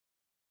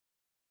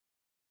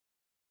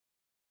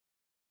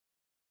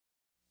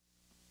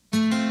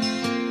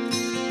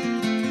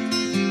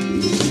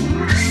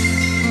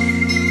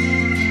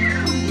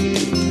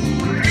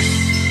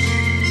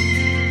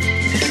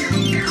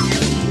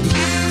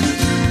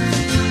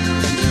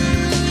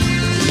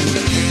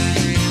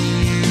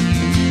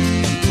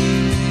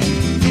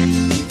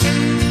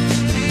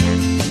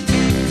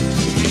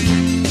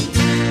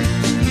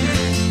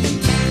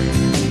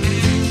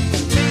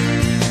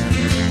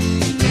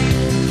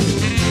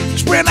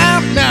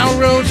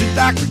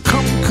doctor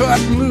come cut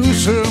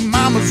loose her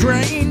mama's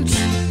reins.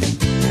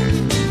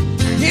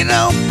 You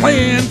know,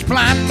 playing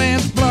blind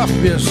man's bluff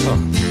is a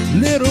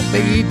little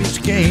baby's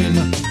game.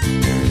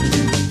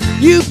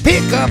 You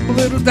pick up a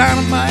little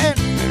dynamite,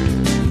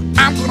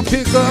 I'm gonna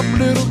pick up a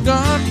little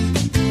gun,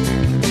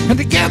 and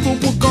together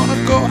we're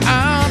gonna go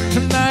out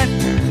tonight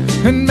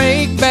and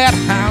make that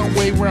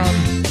highway run.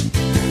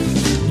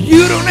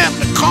 You don't have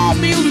to call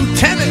me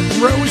Lieutenant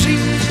Rosie,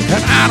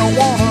 and I don't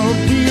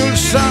wanna be your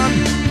son.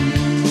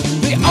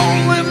 The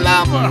only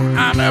lover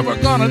I'm ever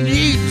gonna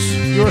need's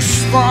your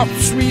soft,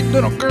 sweet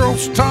little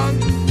girl's tongue.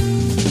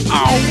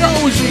 Oh,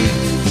 Rosie,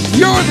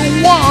 you're the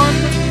one.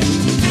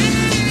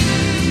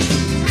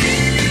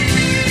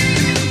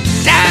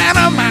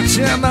 Dynamite's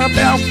in the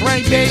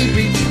belfry,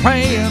 baby,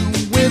 playing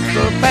with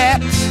the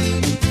bats.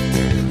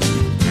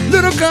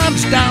 Little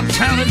Gun's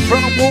downtown in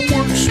front of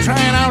Woolworths,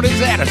 trying out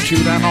his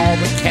attitude on all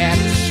the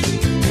cats.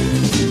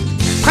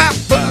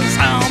 Papa's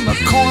on the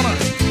corner,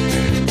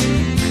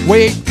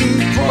 waiting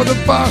for the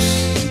bus.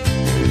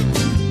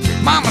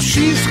 Mama,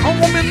 she's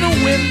home in the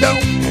window,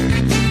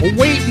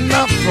 waiting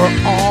up for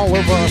all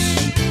of us.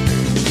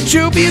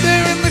 She'll be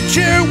there in the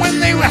chair when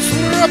they wrestle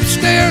her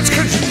upstairs,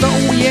 'cause you know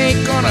we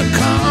ain't gonna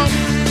come.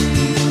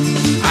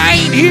 I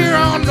ain't here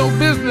on no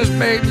business,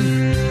 baby,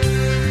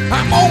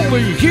 I'm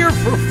only here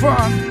for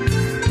fun.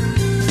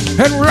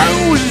 And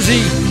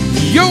Rosie,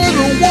 you're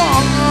the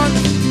one.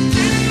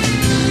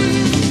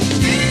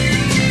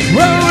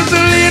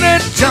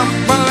 Rosalina,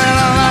 jump a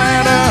little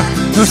lighter.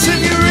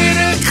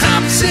 Senorita,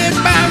 come sit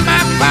by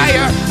my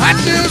fire. I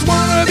just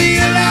wanna be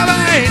a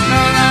lover, ain't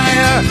no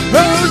liar.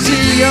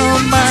 Rosie, you're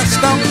my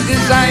strong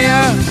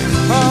desire.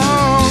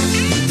 Oh.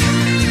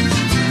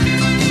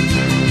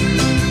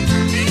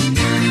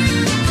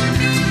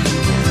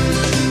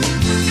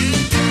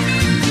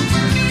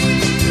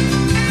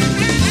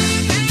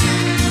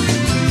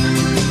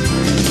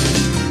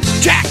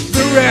 Jack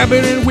the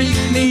Rabbit and Weak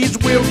Knees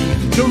Willie,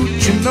 don't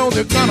you know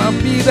they're gonna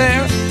be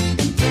there?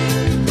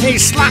 Hey,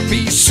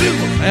 Sloppy Sue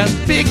and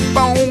Big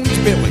Bones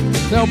Billy,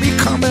 they'll be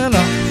coming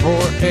up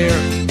for air.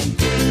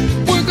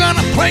 We're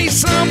gonna play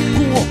some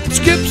pool,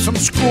 skip some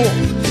school,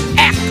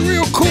 act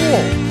real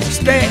cool,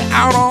 stay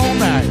out all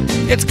night.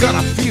 It's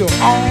gonna feel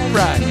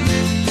alright.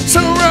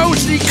 So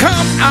Rosie,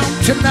 come out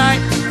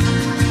tonight.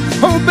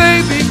 Oh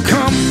baby,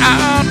 come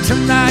out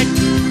tonight.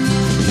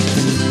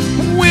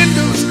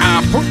 Windows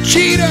are for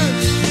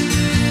cheetahs,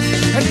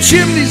 and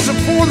chimneys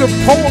are for the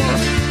poor.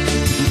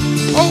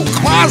 Oh,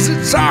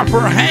 closets are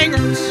for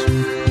hangers.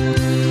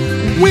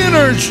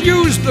 Winners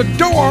use the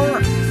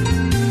door.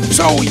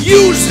 So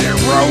use it,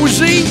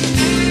 Rosie.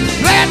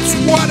 That's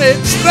what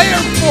it's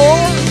there for.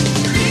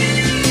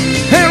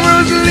 Hey,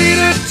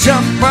 Rosalina,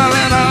 jump a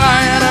little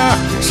lighter.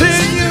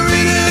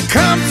 Senorita,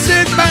 come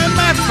sit by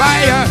my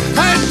fire.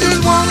 I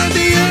just wanna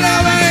be a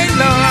lover, ain't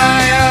no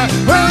liar.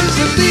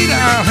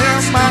 Rosalina,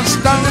 here's my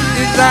strong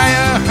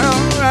desire.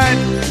 All right.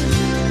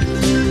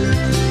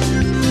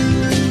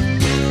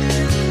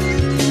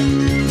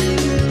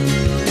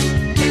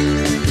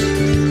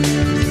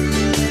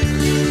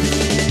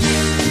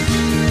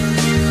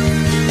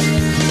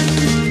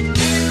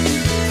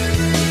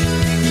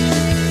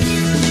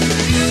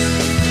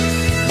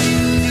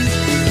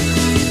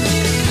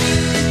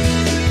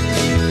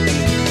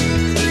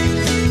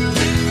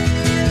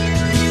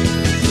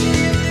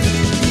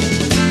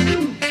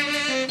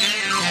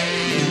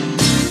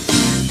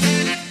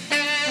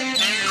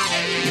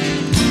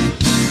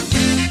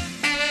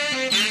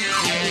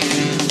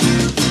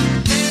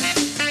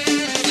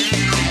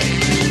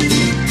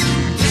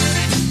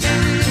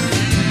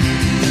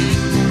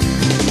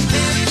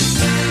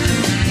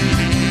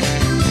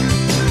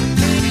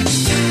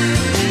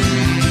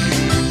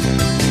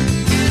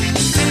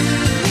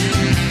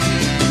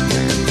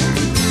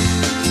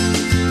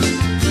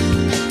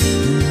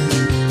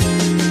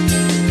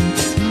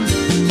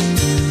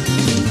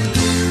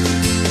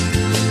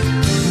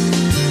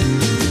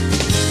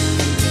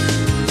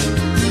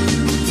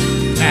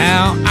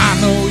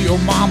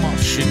 Mama,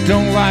 she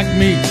don't like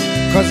me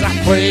 'cause I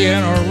play in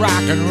a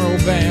rock and roll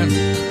band.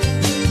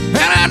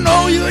 And I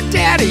know your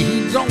daddy, he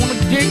don't wanna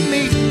dig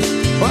me,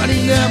 but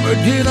he never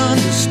did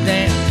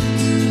understand.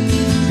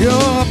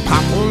 Your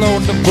papa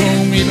load the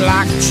boom, he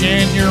locked you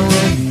in your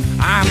room.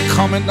 I'm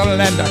coming to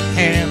lend a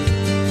hand.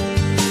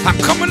 I'm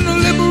coming to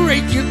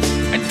liberate you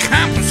and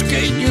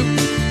confiscate you.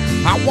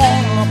 I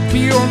wanna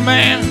be your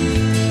man.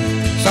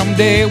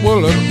 Someday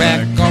we'll look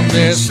back on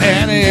this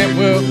and it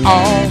will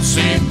all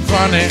seem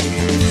funny.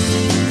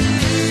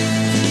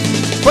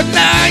 But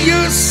now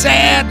you're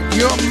sad,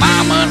 your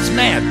mama's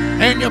mad,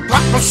 and your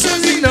papa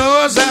says he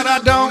knows that I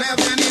don't have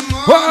any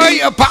more. Oh,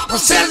 your papa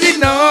says he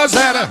knows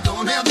that I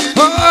don't have any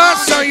more. Oh,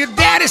 so your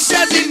daddy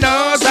says he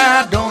knows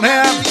that I don't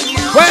have any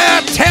more.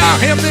 Well, tell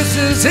him this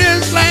is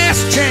his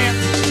last chance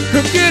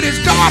to get his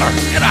daughter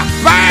in a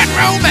fine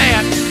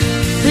romance,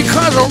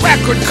 because a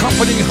record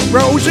company,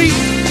 Rosie,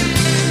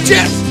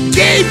 just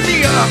gave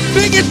me a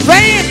big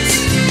advance.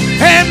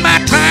 And my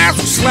tires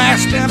were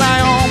slashed and I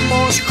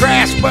almost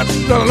crashed, but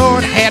the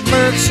Lord had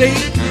mercy.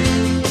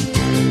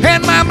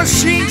 And my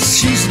machine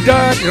she's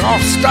dug, all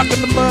stuck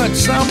in the mud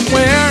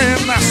somewhere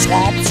in the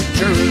swamps of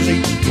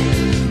Jersey.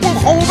 Well,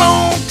 hold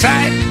on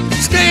tight,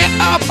 stay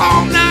up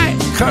all night,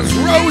 'cause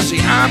Rosie,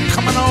 I'm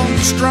coming on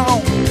strong.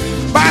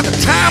 By the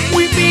time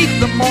we meet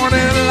the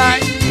morning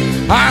light,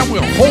 I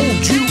will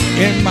hold you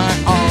in my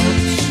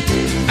arms.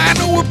 I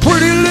know a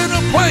pretty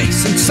little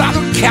place in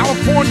Southern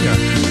California,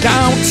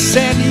 down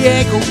San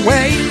Diego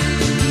way.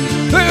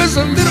 There's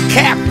a little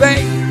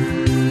cafe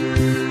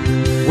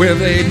where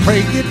they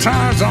play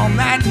guitars all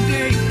night and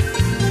day.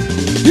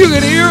 You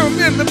can hear them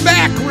in the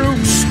back room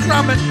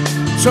strumming.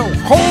 So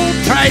hold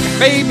tight,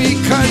 baby,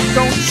 'cause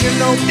don't you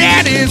know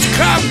Daddy's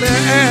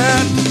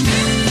coming.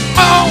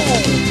 Oh,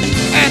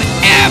 and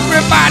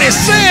everybody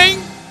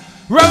sing,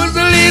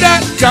 Rosalita,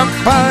 jump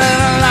on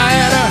a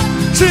ladder.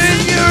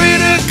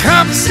 Senorita,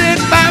 come sit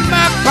by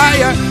my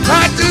fire.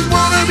 I just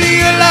wanna be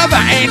a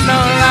lover, ain't no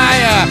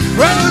liar.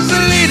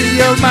 Rosalita,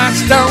 you're my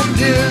stone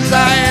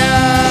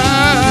desire.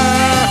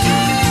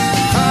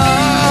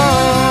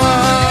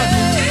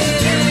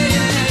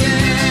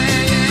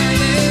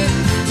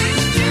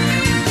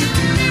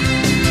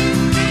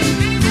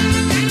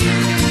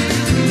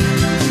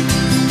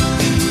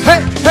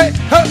 Hey, hey,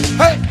 hey,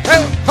 hey,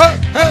 hey, hey,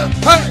 hey,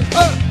 hey,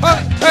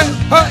 hey, hey,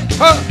 hey,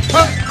 hey,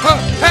 hey,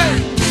 hey.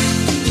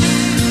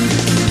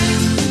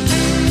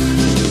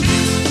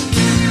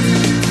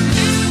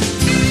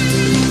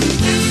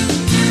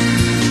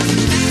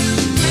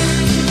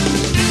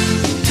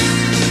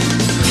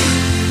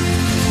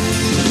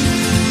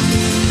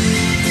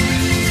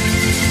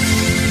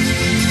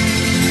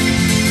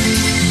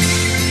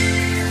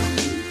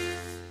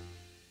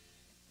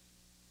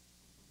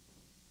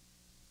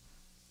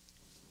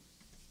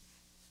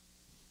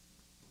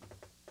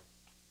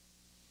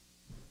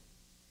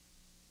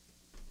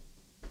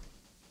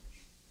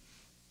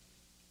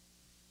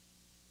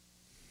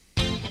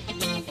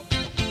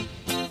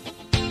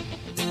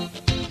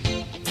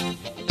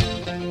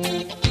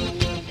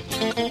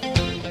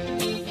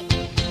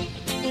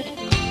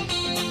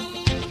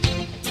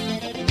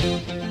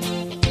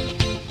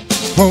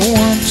 For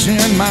once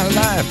in my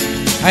life,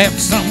 I have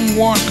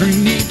someone who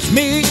needs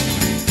me,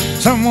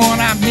 someone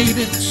I've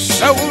needed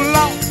so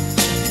long.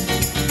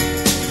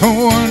 For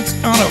once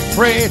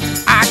unafraid,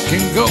 I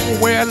can go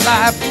where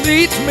life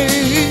leads me.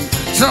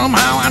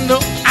 Somehow I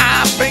know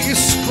I'll be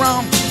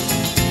strong.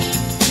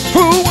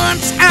 For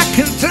once I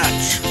can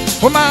touch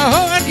what my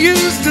heart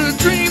used to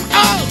dream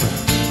of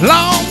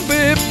long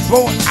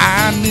before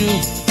I knew.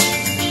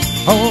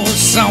 Oh,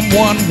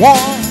 someone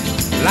warm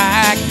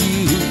like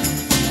you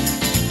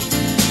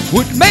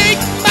would make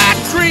my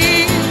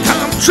dream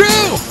come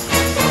true.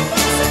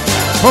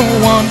 For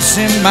once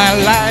in my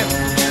life,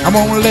 I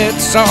won't let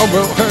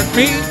sorrow hurt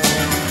me,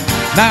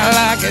 not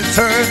like it's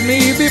hurt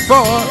me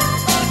before.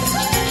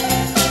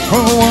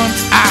 For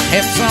once I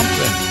have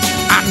something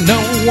I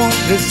know won't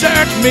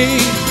desert me.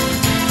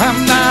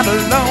 I'm not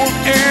alone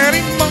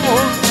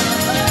anymore.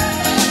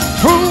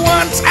 For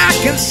once I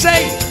can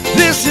say,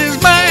 this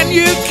is mine,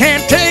 you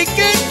can't take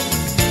it.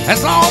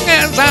 As long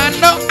as I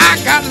know I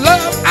got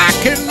love, I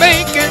can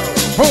make it.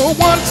 For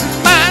once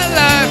in my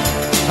life,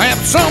 I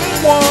have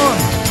someone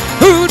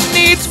who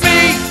needs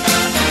me.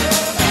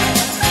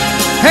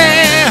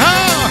 Hey,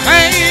 oh,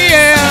 hey,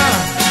 yeah.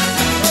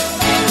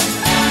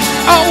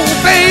 Oh,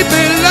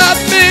 baby,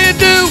 love me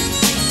do.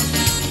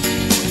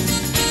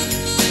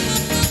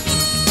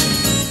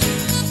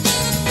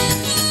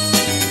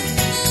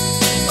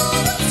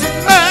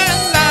 My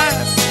life.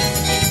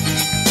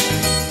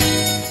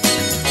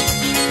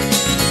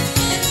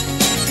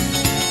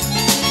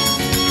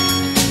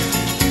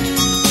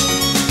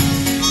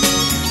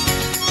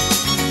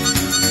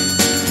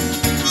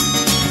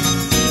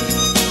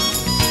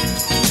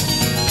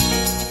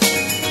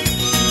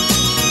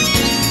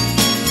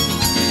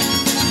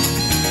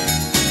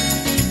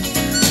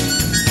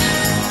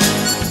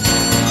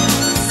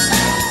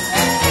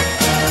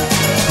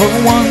 For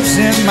once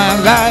in my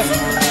life,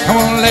 I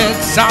won't let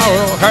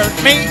sorrow hurt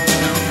me,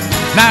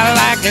 not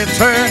like it's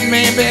hurt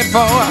me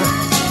before.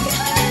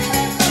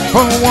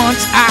 For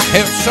once I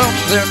have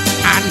something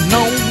I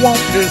know won't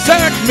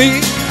desert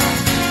me.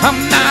 I'm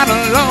not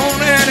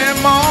alone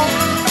anymore.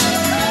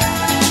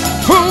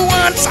 For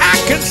once I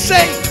can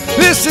say,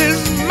 this is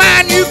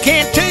mine, you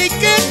can't take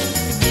it.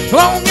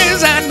 Long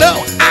as I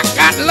know I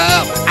got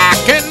love, I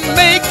can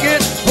make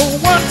it. For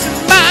once in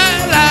my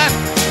life,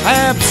 I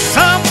have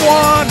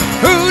someone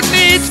who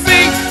needs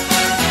me.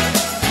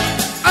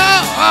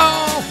 Oh,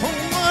 oh, for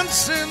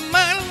once in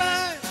my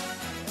life.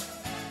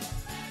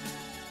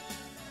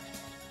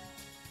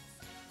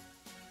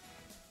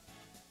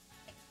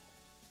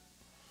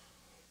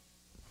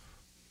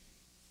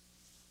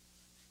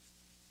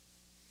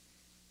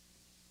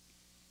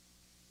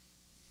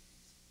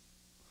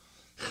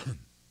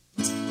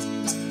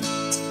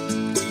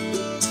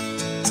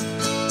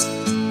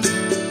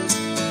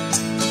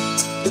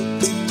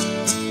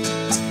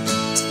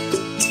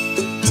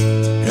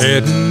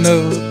 Heading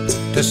up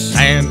to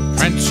San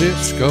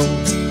Francisco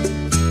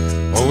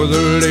for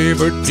the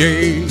Labor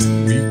Day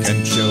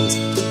weekend show.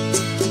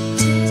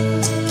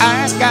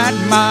 I got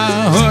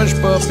my hush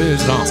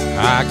puppies on.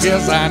 I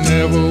guess I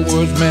never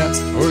was meant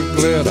for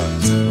glitter,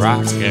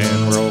 rock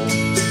and roll.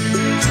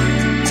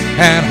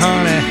 And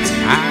honey,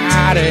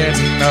 I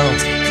didn't know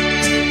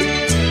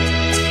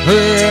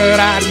that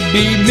I'd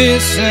be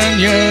missing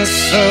you.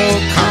 So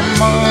come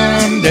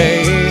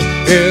Monday,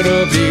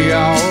 it'll be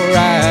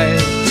alright.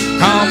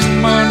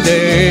 Come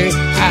Monday,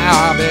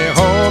 I'll be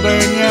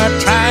holding you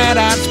tight.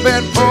 I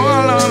spent 4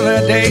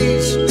 lonely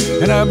days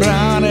in a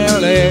brown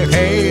LA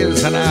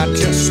haze, and I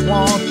just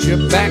want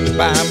you back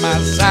by my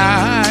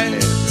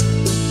side.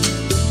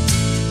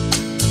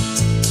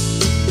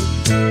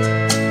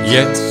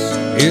 Yes,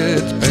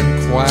 it's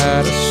been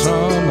quite a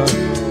summer,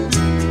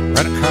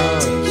 rental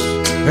cars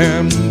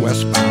and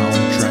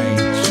westbound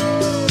trains,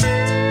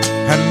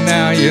 and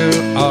now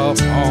you're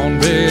off on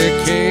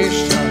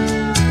vacation,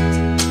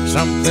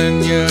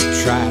 something you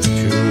tried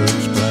to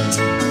explain.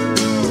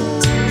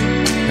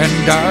 And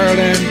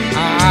darling,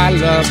 I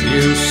love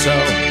you so,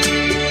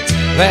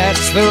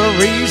 that's the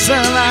reason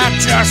I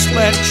just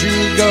let you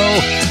go.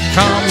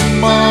 Come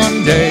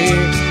Monday,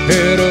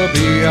 it'll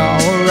be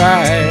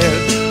alright.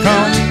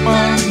 Come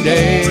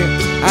Monday,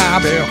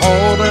 I'll be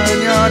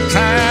holding you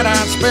tight.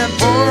 I spent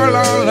 4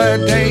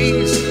 lonely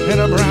days in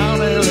a brown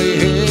LA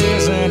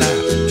haze, and I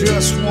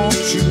just want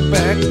you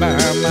back by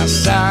my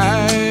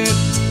side.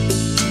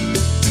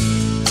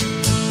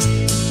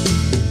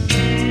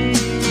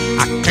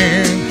 I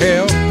can't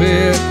help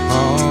it,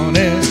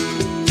 honey,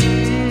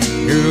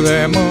 you're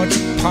that much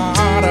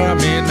part of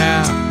me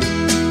now.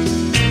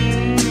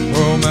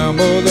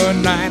 Remember the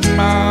night in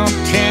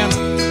Montana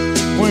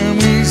when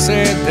we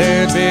said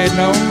there'd be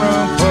no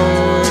room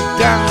for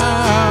doubt.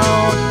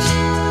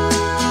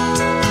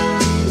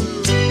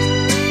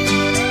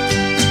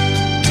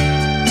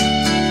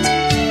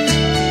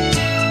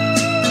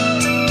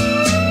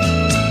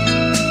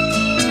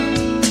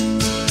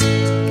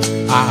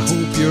 I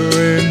hope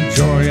you're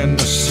enjoying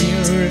the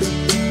scenery.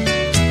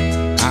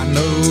 I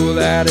know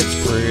that it's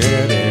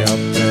pretty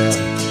up there.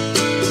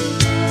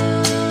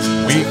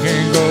 We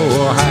can go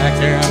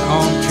hiking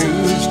on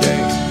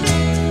Tuesday.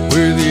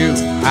 With you,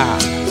 I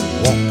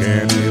won't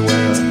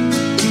anywhere.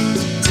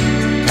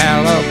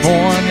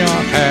 California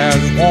has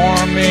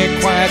warmed me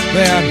quite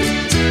then.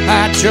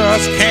 I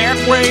just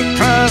can't wait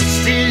to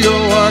see you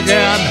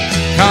again.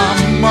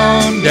 Come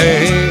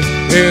Monday,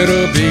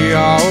 it'll be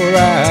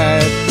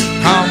alright.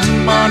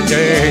 Come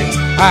Monday,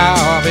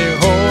 I'll be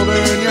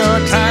holding you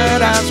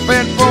tight. I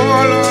spent 4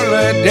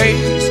 lonely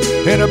days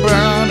in a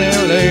brown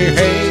LA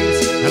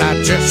haze, and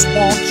I just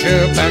want you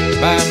back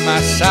by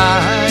my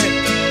side.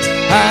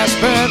 I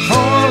spent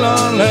 4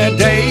 lonely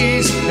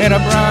days in a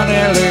brown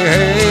LA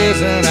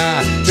haze, and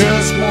I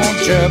just want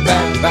you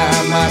back by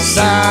my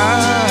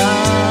side.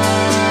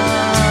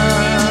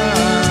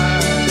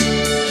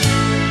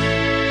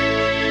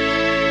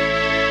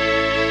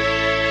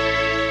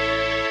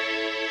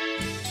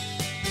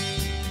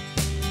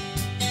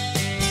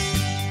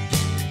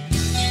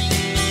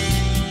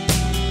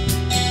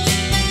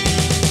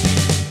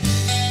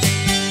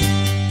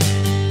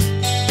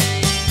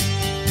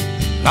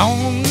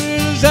 Long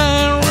as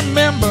I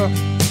remember,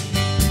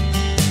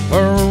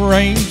 the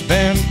rain's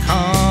been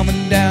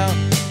coming down.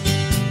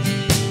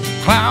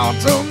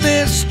 Clouds of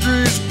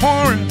mysteries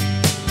pouring,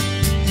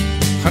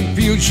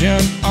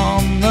 confusion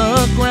on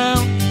the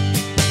ground.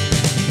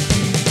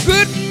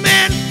 Good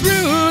men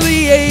through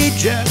the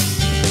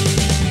ages,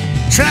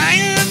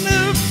 trying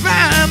to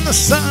find the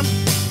sun.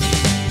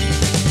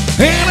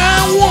 And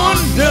I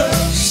wonder,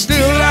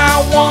 still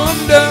I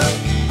wonder,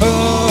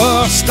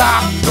 oh,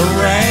 stop the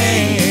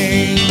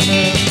rain.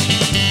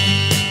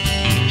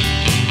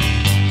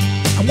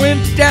 I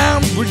went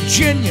down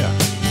Virginia,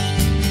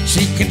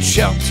 seeking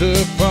shelter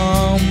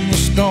from the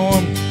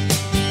storm.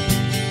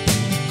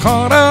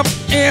 Caught up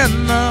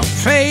in the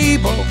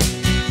fable,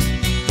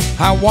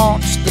 I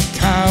watched the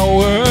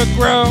tower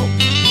grow.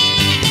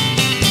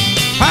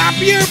 Pop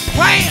your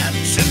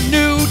plans and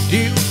new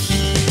deals,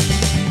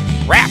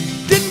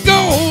 wrapped in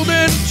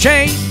golden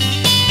chains.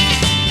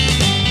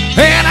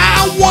 And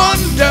I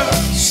wonder,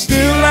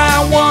 still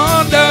I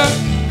wonder,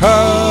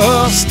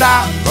 oh,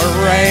 stop the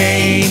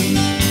rain.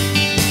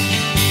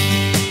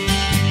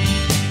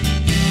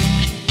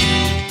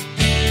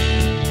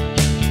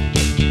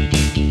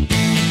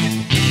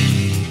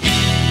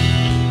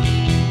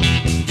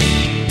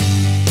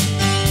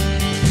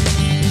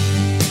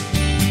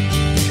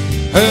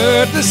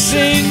 Heard the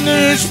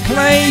singers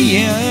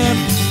playing,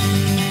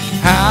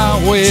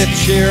 how we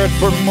cheered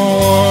for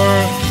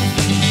more.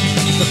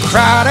 The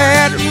crowd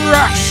had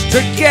rushed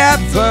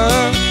together,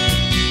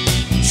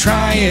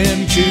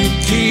 trying to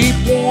keep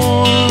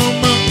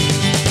warm.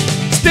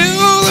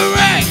 Still the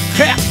rain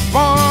kept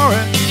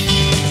pouring,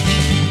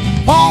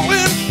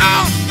 falling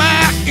on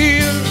my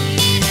ear.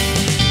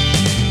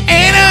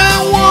 And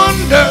I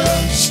wonder,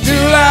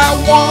 still I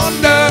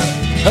wonder,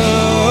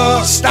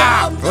 oh,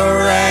 stop the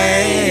rain.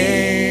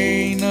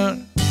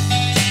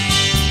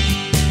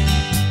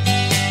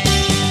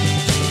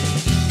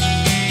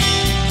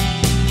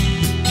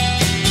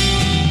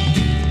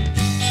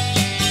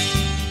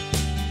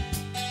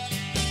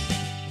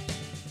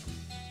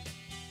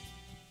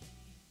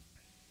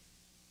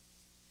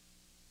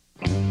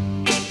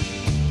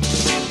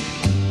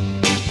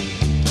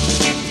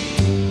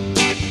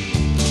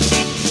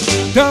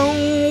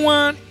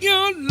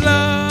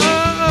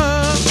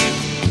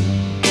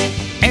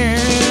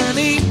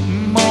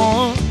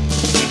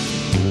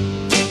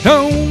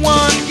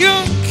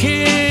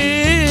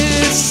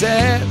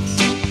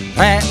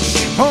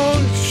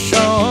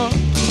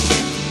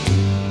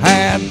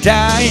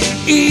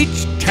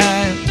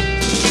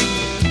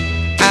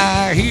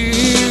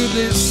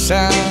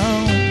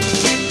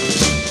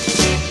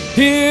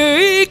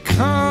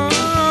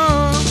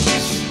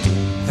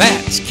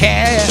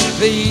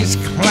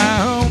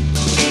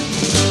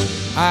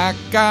 I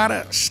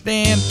gotta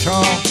stand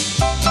tall.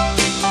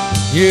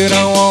 You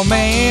know a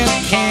man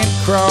can't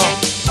crawl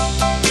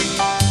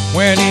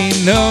when he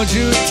knows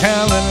you're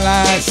telling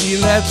lies. He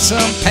lets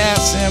him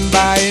pass him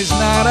by. He's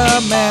not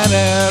a man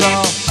at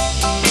all.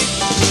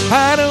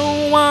 I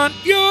don't want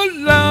your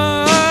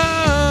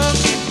love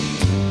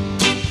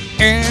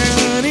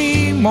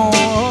anymore.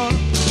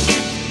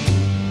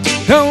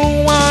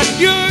 Don't want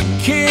your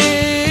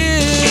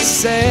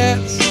kisses,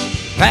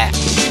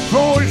 that's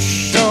for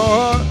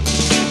sure.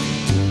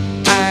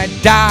 I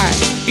die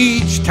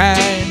each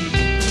time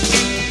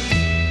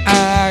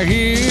I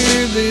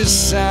hear this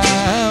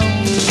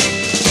sound.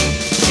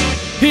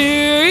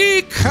 Here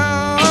he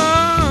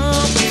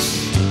comes,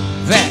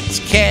 that's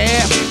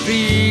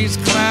Kathy's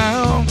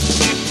clown.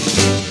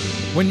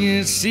 When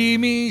you see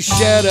me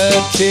shed a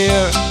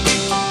tear,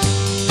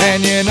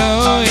 and you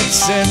know it's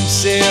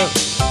sincere,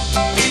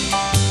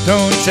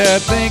 don't you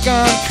think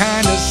I'm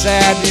kinda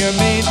sad? You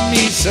made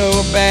me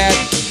so bad,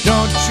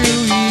 don't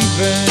you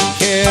even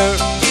care?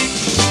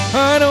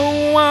 I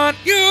don't want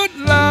your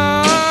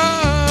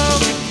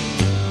love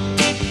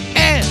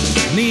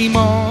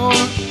anymore.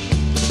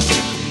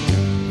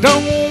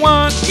 Don't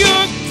want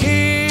your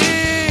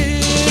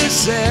kisses,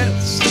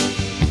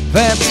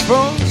 that's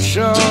for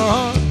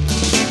sure.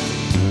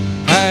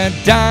 I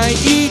die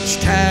each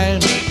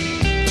time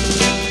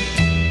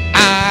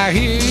I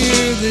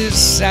hear this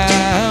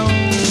sound.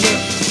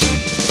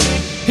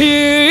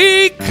 Here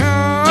he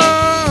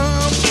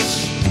comes,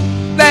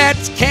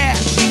 that's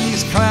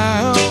Kathy's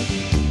clown.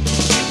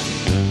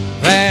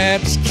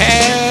 That's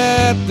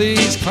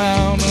Kathy's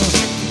clown.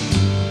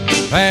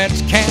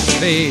 That's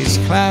Kathy's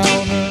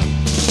clown.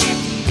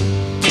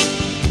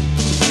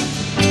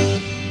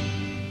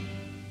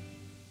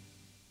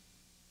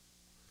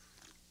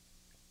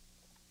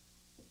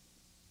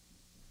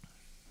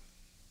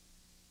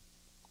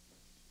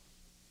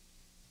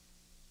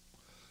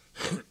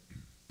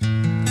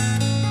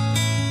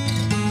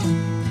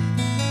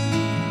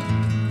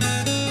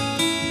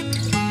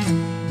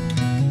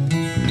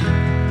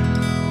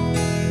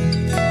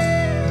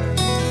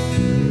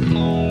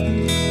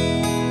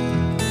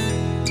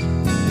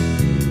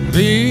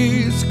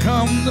 Please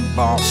come to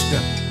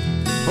Boston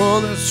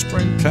for the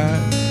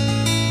springtime.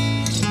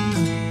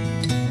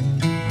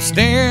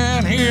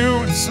 Stand here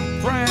with some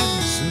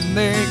friends and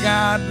they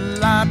got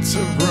lots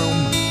of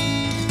room.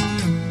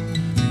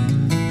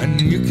 And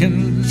you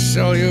can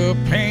sell your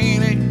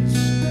paintings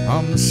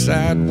on the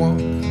sidewalk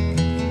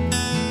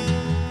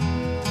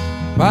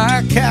by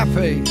a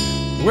cafe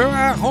where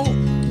I hope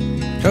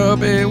to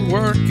be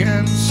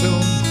working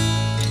soon.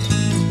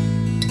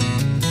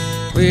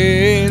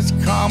 Please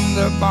come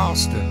to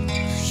Boston,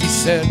 she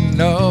said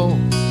no.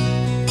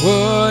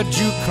 Would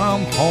you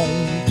come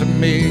home to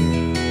me?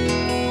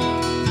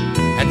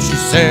 And she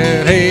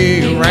said,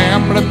 hey,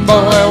 rambling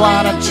boy,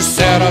 why don't you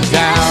settle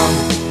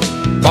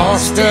down?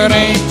 Boston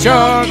ain't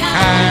your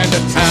kind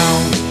of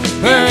town.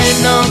 There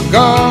ain't no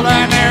gold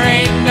and there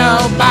ain't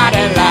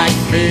nobody like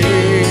me.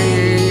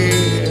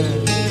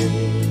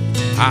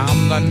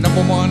 I'm the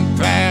 #1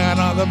 fan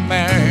of the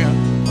man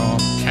from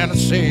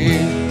Tennessee.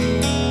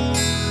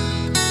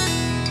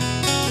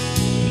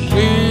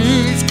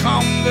 Please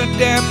come to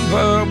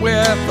Denver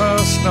with a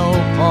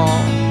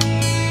snowfall.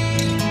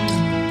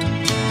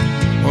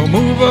 We'll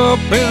move up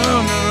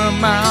into the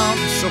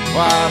mountains so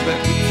far that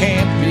we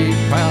can't be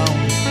found.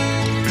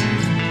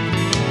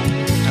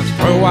 And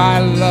throw I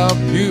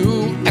love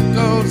you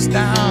echoes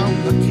down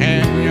the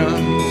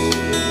canyons.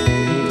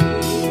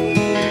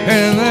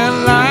 And then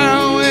lie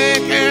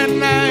awake at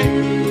night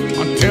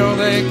until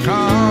they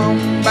come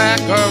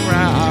back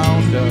around.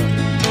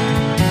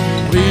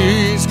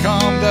 Please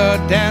come to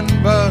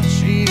Denver,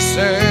 she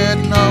said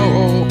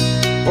no.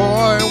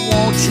 Boy,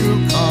 won't you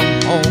come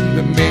home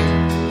to me?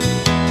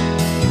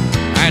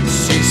 And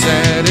she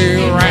said,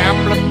 hey,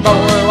 rambling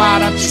boy, why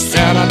don't you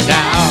settle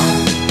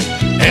down?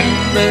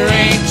 Denver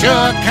ain't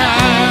your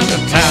kind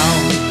of town.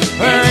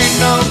 There ain't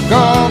no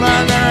gold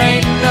and there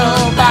ain't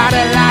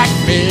nobody like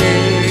me.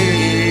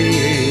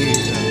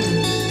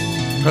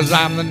 'Cause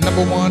I'm the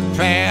 #1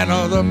 fan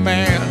of the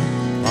man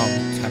from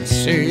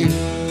Tennessee.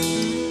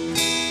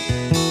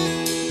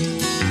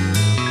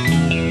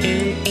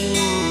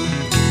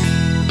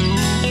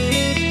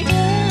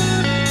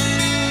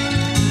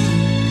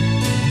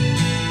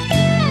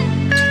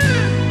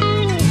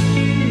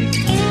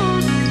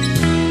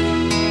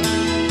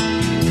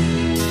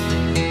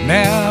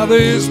 Now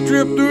this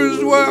trip through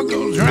this world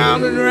goes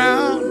round and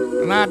round,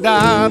 and I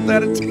doubt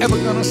that it's ever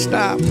gonna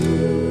stop.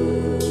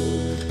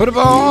 But of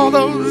all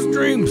those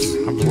dreams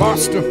I've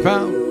lost or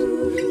found,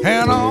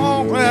 and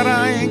all that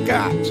I ain't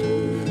got,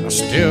 I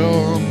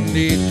still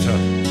need to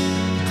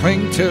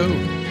cling to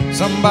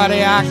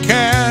somebody I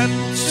can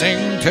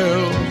sing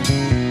to.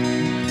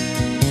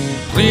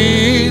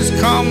 Please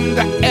come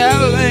to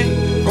LA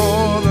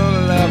for the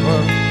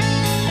lever.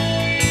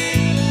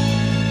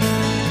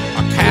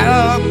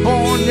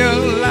 California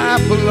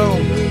life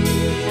alone,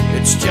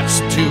 it's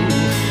just too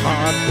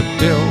hard to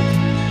build.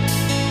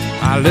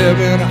 I I live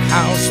in a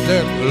house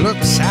that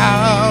looks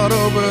out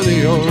over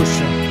the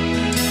ocean,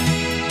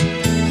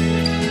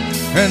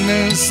 and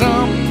there's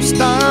some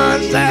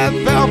stars that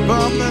fell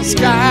from the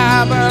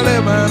sky by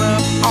living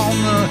up on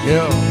the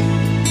hill.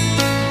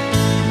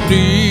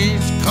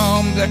 Please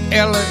come to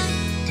LA,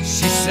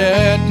 she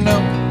said no.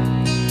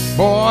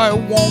 Boy,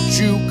 won't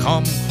you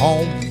come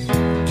home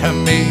to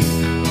me?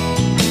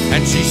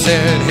 And she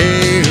said,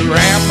 hey,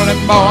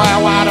 rambling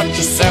boy, why don't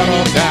you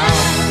settle down?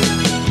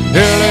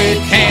 LA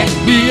can't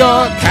be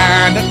your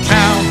kind of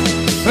town.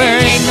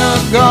 There ain't no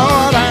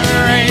God,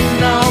 there ain't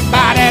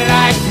nobody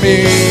like me.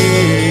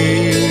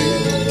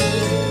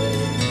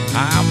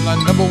 I'm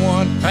the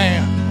 #1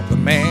 fan of the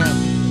man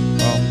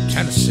from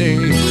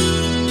Tennessee.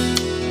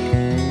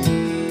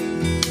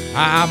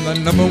 I'm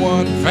the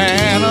 #1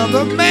 fan of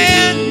the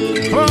man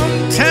from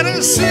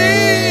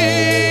Tennessee.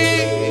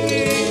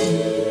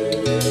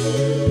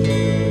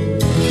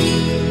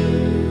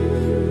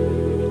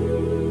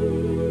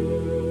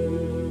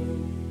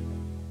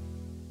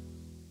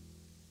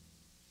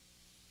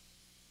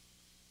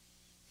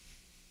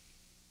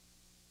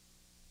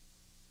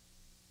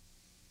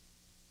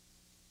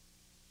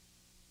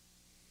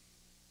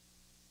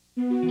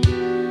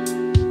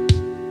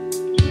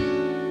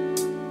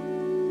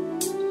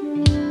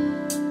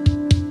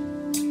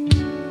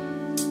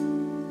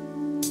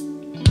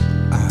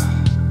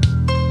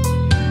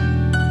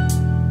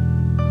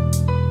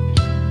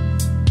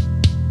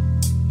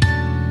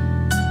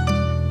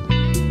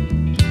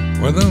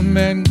 Where the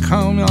men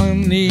come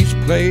on these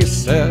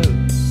places,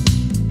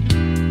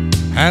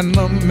 and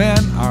the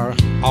men are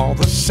all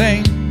the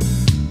same.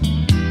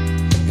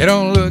 You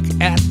don't look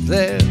at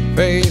their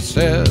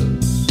faces,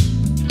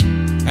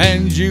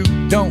 and you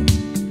don't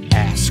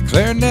ask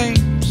their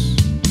names.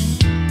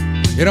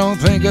 You don't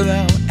think of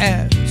them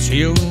as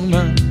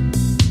human.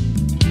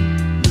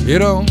 You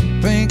don't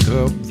think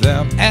of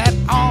them at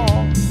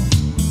all.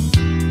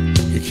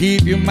 You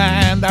keep your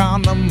mind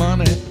on the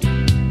money,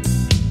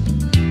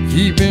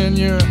 keeping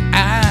your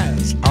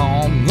eyes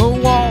on the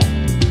wall.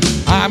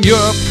 I'm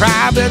your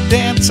private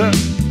dancer,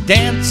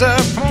 dancer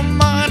for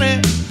money.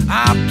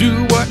 I'll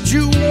do what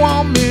you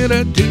want me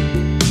to do.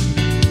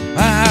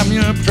 I'm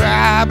your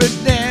private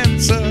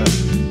dancer,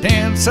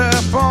 dancer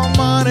for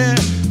money.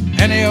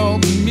 Any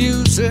old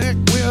music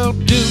will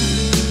do.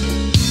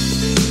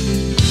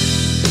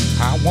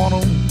 I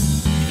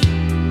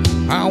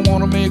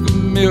wanna make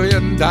 $1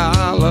 million.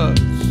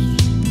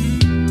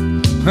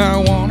 I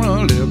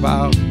wanna live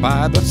out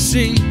by the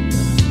sea,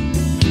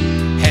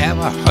 have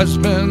a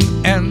husband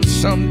and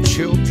some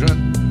children.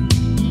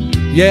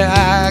 Yeah,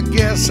 I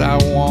guess I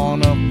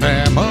want a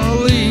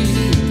family.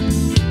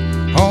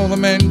 All the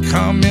men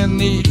come in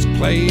these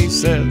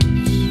places,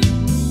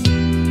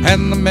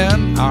 and the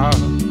men are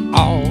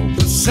all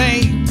the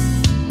same.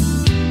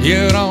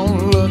 You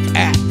don't look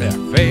at their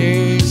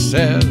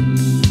faces,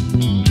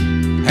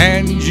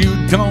 and you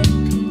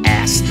don't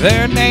ask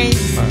their name.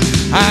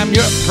 I'm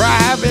your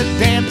private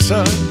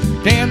dancer,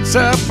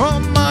 dancer for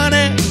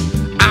money.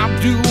 I'll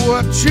do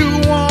what you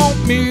want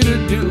me to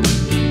do.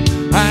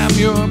 I'm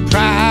your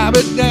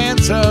private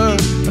dancer,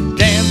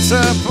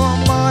 dancer for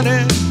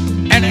money.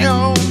 Any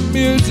old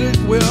music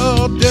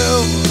will do.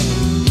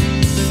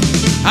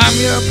 I'm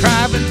your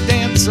private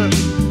dancer,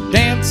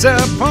 dancer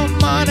for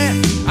money.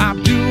 I'll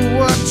do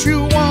what you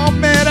want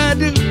me to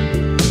do.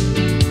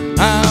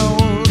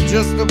 I'm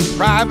just a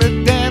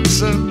private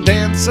dancer,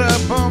 dancer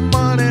for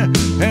money,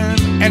 and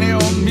any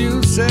old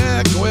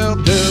music will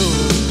do.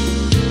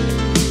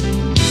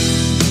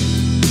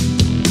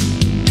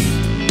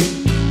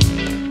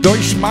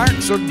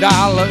 Deutschmarks or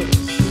dollars,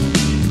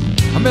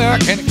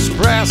 American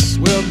Express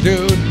will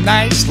do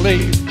nicely,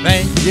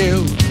 thank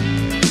you.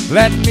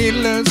 Let me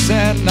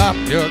loosen up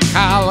your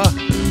collar.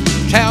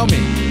 Tell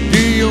me,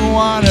 do you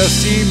want to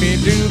see me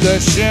do the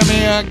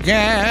shimmy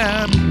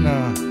again?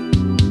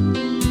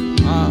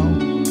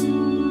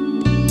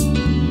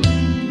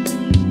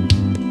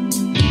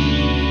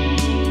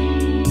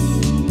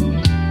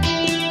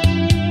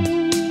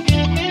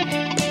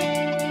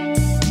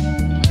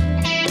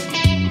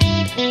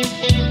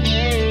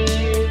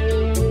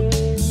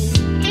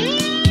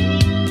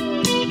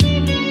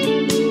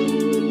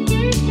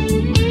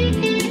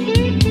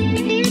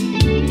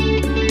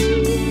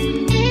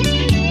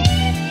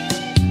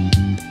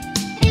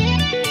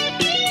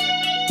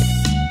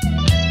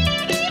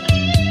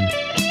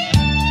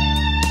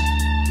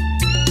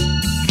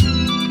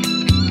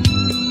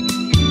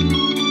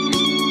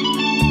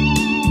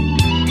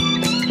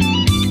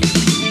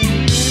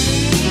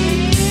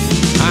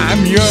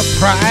 I'm your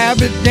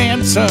private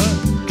dancer,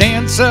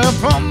 dancer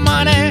for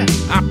money.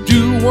 I'll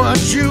do what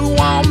you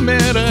want me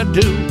to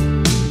do.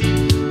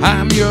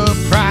 I'm your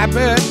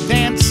private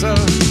dancer,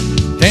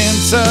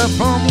 dancer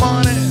for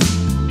money.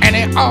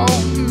 Any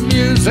old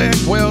music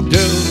will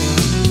do.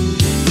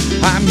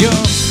 I'm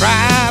your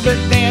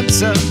private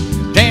dancer,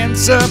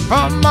 dancer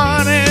for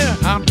money.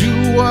 I'll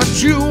do what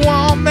you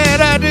want me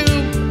to do.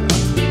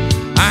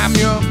 I'm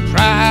your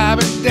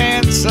private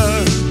dancer,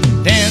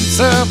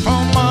 dancer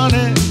for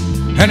money.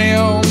 Any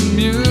old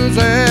music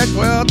music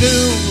will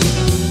do.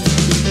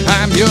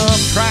 I'm your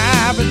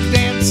private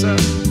dancer,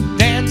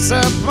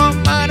 dancer for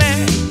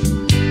money.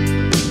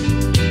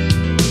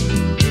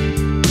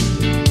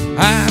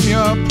 I'm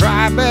your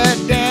private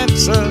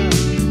dancer,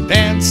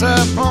 dancer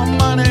for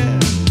money.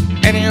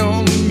 Any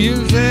old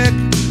music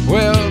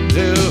will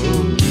do.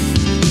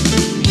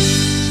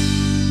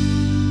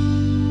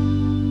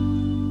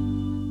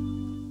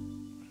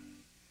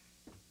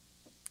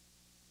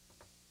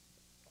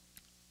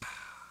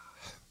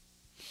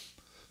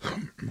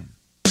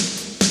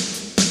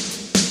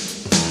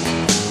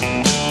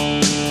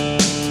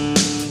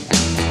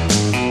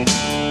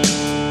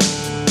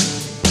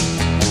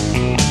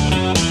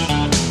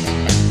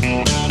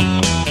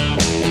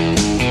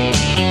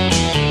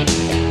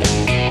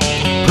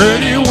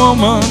 Pretty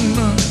woman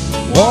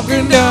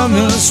walking down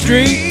the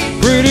street.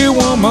 Pretty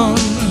woman,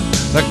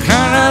 the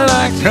kind I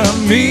like to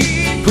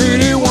meet.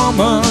 Pretty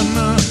woman,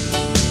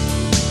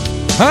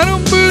 I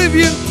don't believe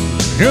you,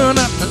 you're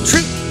not the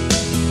truth.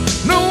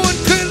 No one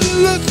could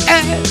look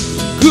as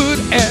good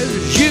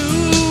as you.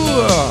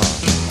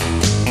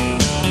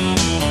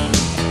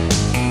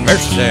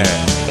 Mercy.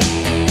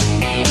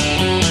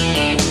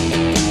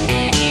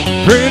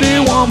 Pretty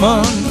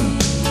woman,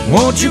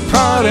 won't you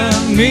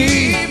pardon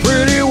me?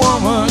 Pretty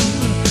woman,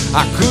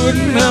 I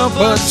couldn't help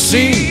but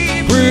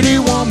see. Pretty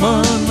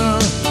woman,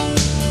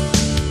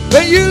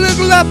 that you look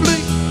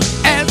lovely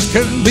as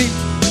can be.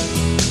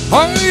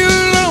 Are you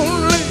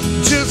lonely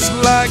just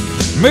like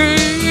me?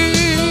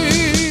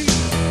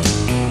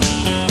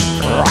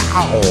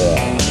 Wow.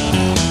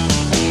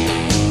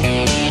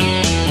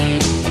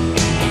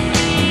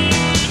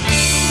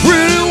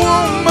 Pretty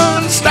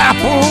woman, stop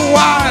a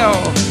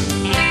while.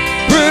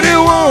 Pretty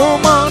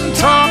woman,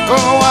 talk a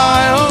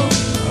while.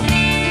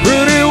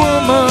 Pretty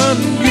woman,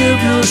 give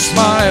your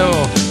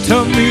smile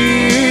to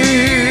me.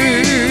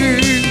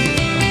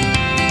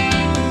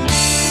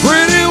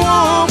 Pretty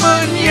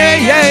woman, yeah,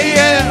 yeah,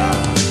 yeah.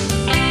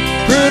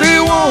 Pretty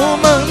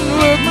woman,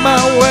 look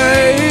my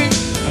way.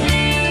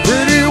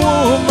 Pretty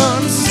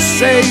woman,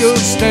 say you'll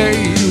stay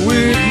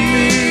with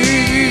me.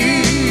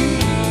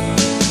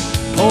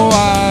 Oh,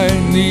 I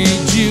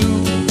need you,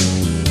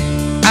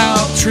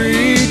 I'll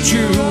treat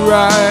you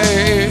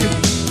right.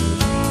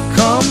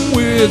 Come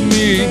with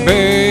me,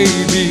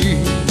 baby,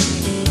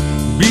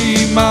 be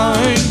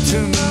mine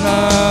tonight.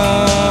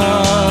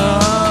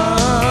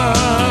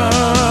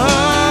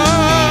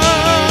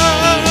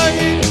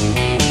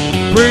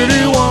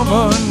 Pretty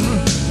woman,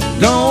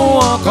 don't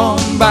walk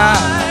on by.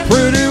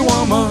 Pretty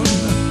woman,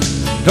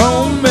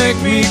 don't make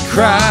me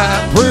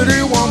cry.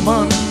 Pretty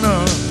woman,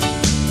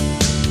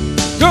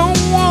 don't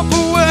walk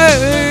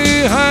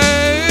away. Hey.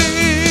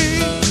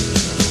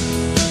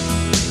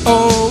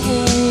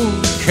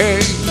 Okay,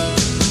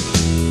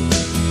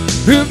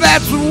 if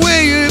that's the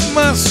way it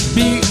must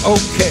be,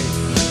 okay.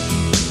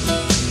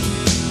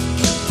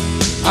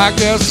 I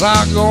guess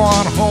I'll go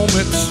on home,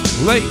 it's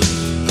late.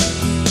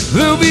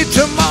 There'll be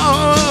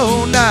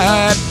tomorrow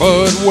night,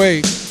 but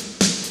wait,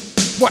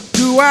 what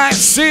do I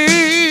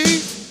see?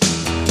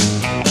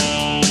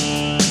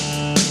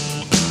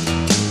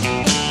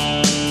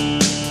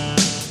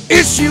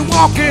 Is she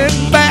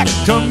walking back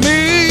to me?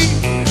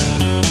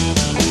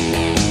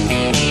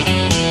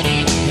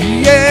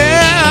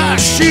 Yeah,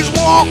 she's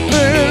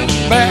walking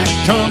back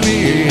to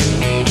me.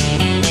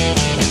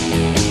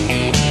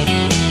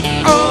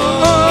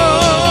 Oh,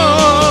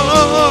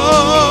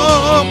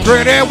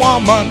 pretty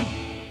woman.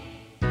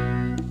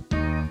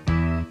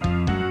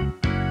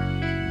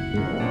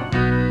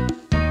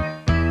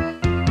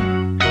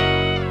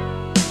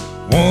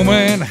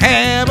 Woman,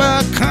 have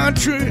a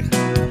country,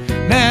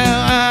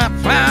 now I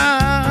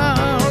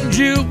found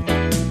you,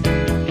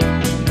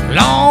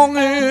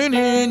 longing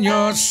in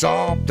your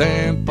soft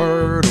and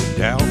fertile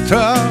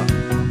delta.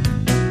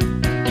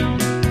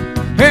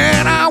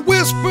 And I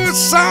whisper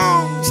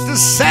songs to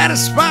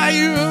satisfy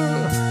you,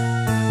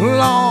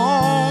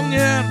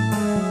 longing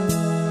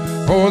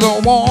for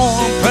the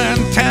warmth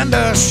and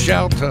tender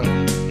shelter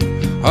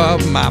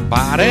of my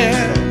body.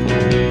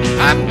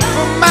 I'm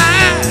for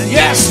mine,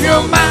 yes,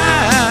 you're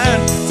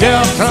mine,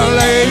 Delta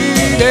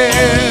lady.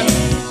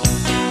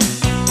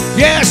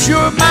 Yes,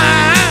 you're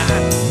mine,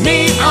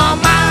 me are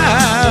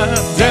mine,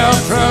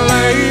 Delta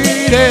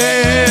lady.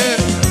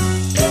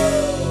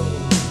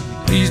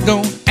 Please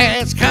don't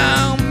ask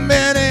how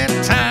many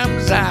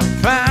times I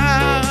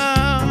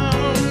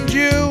found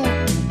you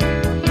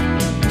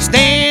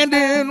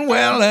standing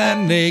well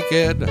and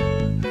naked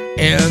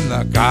in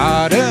the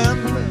garden.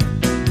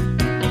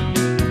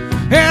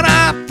 And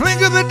I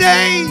think of the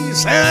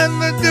days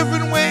and the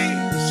different ways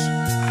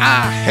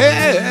I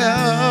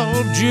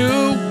held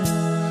you.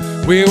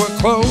 We were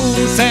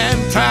close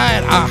and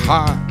tight, our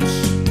hearts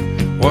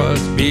was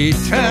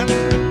beating.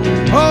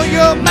 Oh,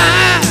 you're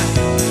mine,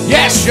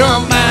 yes, you're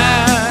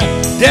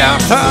mine,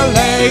 Delta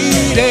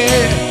lady.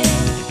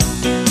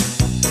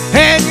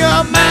 And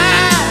you're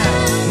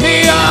mine,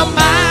 me, you're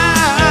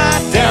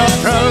mine,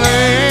 Delta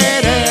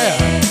lady.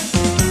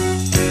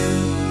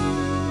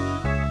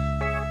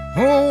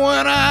 Oh,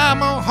 when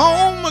I'm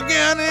home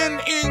again in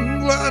England,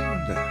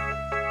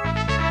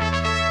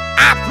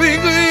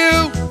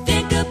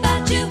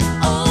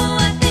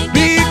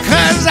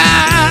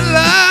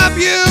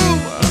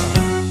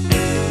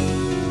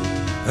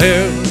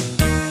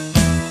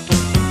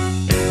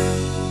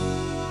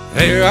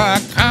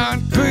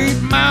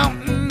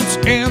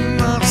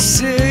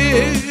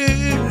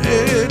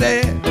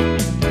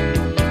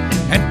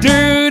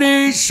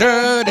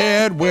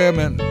 blue-shirted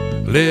women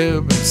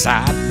live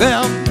inside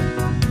them.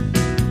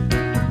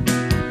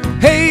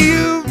 Hey,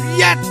 you've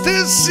yet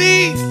to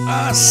see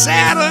a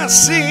sadder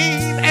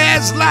scene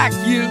as like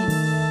you.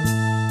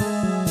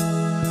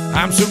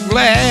 I'm so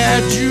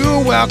glad you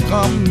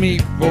welcomed me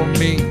for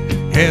me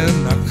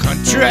in the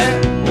country.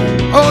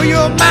 Oh,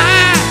 you're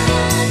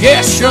mine,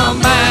 yes, you're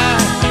mine,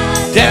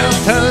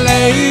 Delta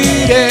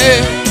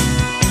lady.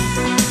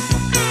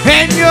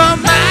 And you're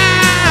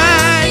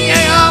mine,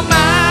 yeah, you're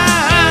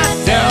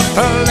mine,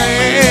 Delta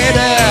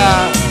lady.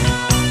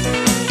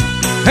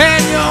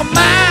 And you're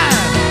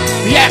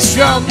mine, yes,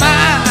 you're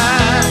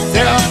mine,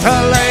 Delta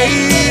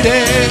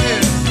lady.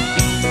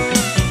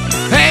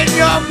 And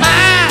you're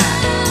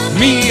mine,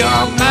 me,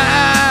 you're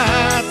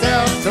mine,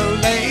 Delta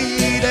lady.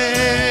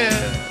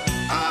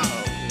 Oh.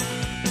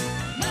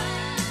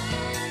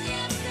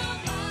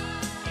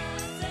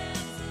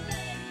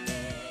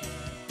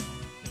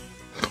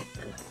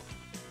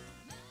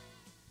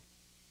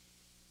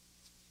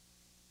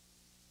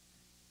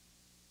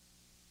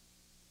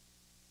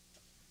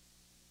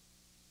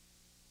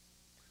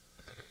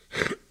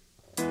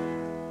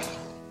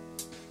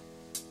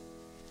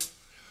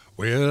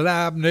 Well,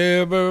 I've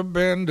never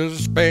been to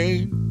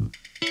Spain,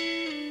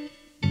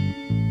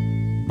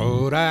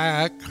 but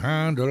I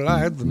kinda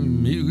like the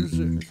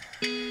music.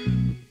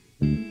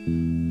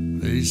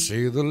 They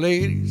say the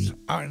ladies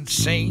are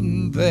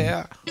insane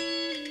there,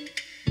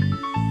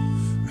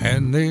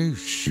 and they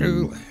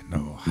surely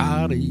know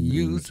how to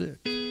use it.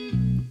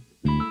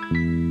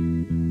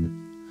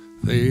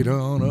 They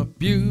don't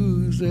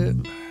abuse it,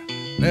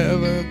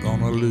 never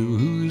gonna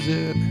lose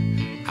it.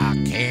 I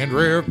can't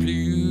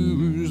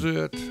refuse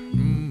it.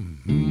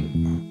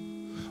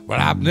 Well,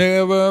 I've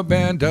never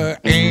been to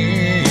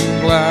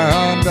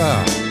England,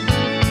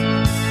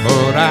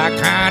 but I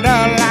kinda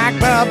like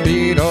the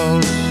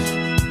Beatles.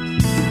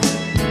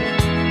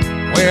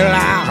 Well,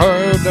 I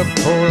heard the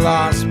poor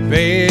Las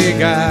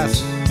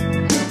Vegas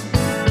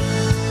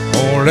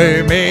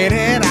only made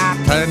it out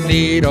to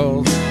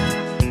needles.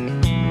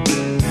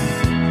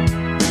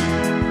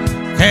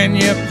 Can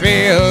you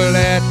feel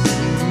it?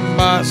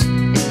 Must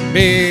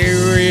be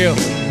real.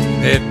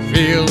 It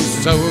feels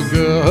so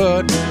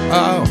good.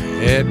 Oh,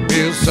 it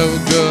feels so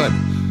good.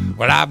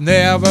 Well, I've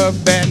never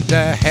been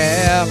to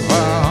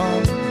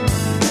heaven,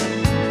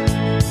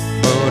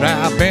 but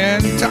I've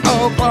been to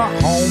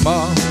Oklahoma.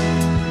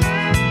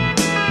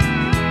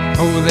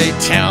 Oh, they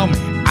tell me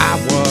I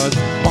was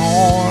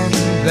born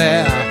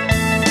there,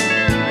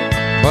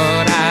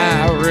 but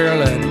I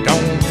really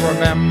don't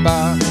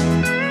remember.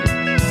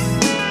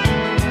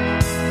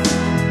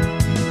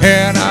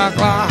 In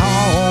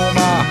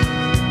Oklahoma,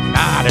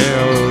 not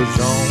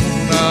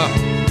Arizona.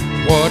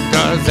 What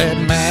does it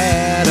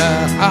matter?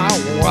 Oh,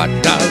 what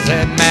does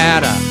it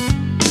matter?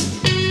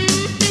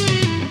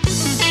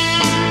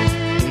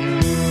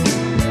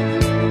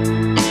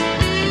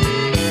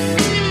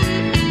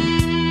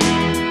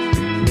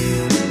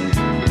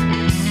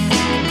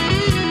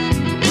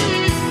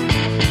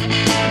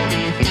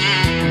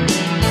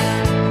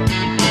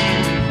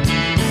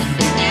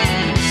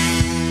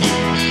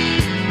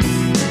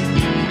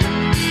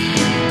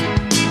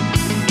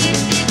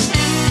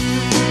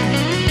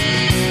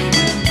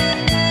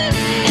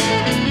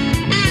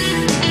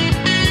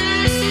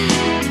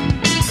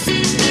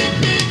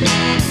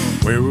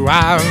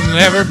 I've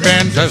never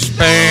been to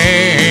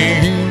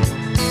Spain,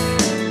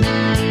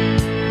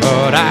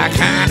 but I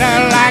kinda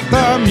like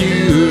the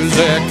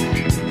music.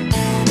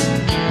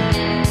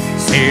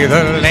 See,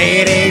 the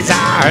ladies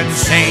are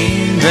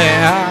insane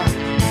there,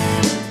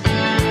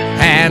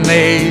 and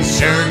they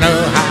sure know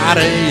how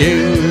to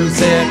use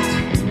it.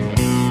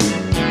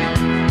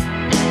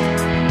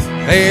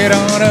 They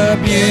don't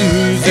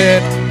abuse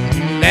it,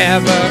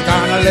 never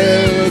gonna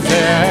lose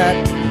it.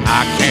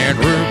 I can't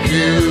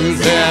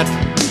refuse it.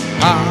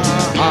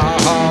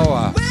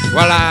 Oh,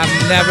 well, I've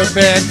never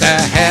been to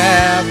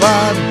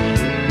heaven,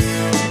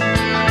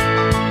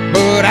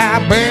 but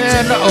I've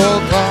been to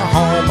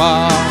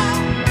Oklahoma.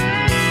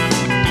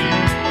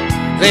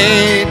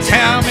 They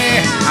tell me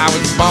I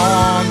was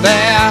born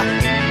there,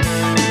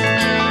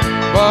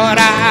 but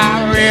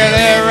I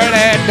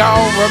really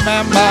don't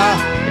remember.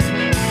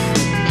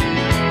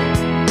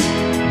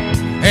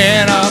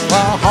 In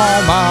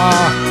Oklahoma,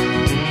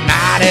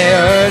 not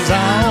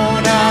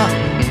Arizona.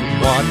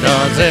 What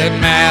does it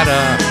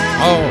matter?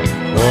 Oh,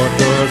 what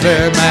does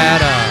it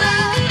matter?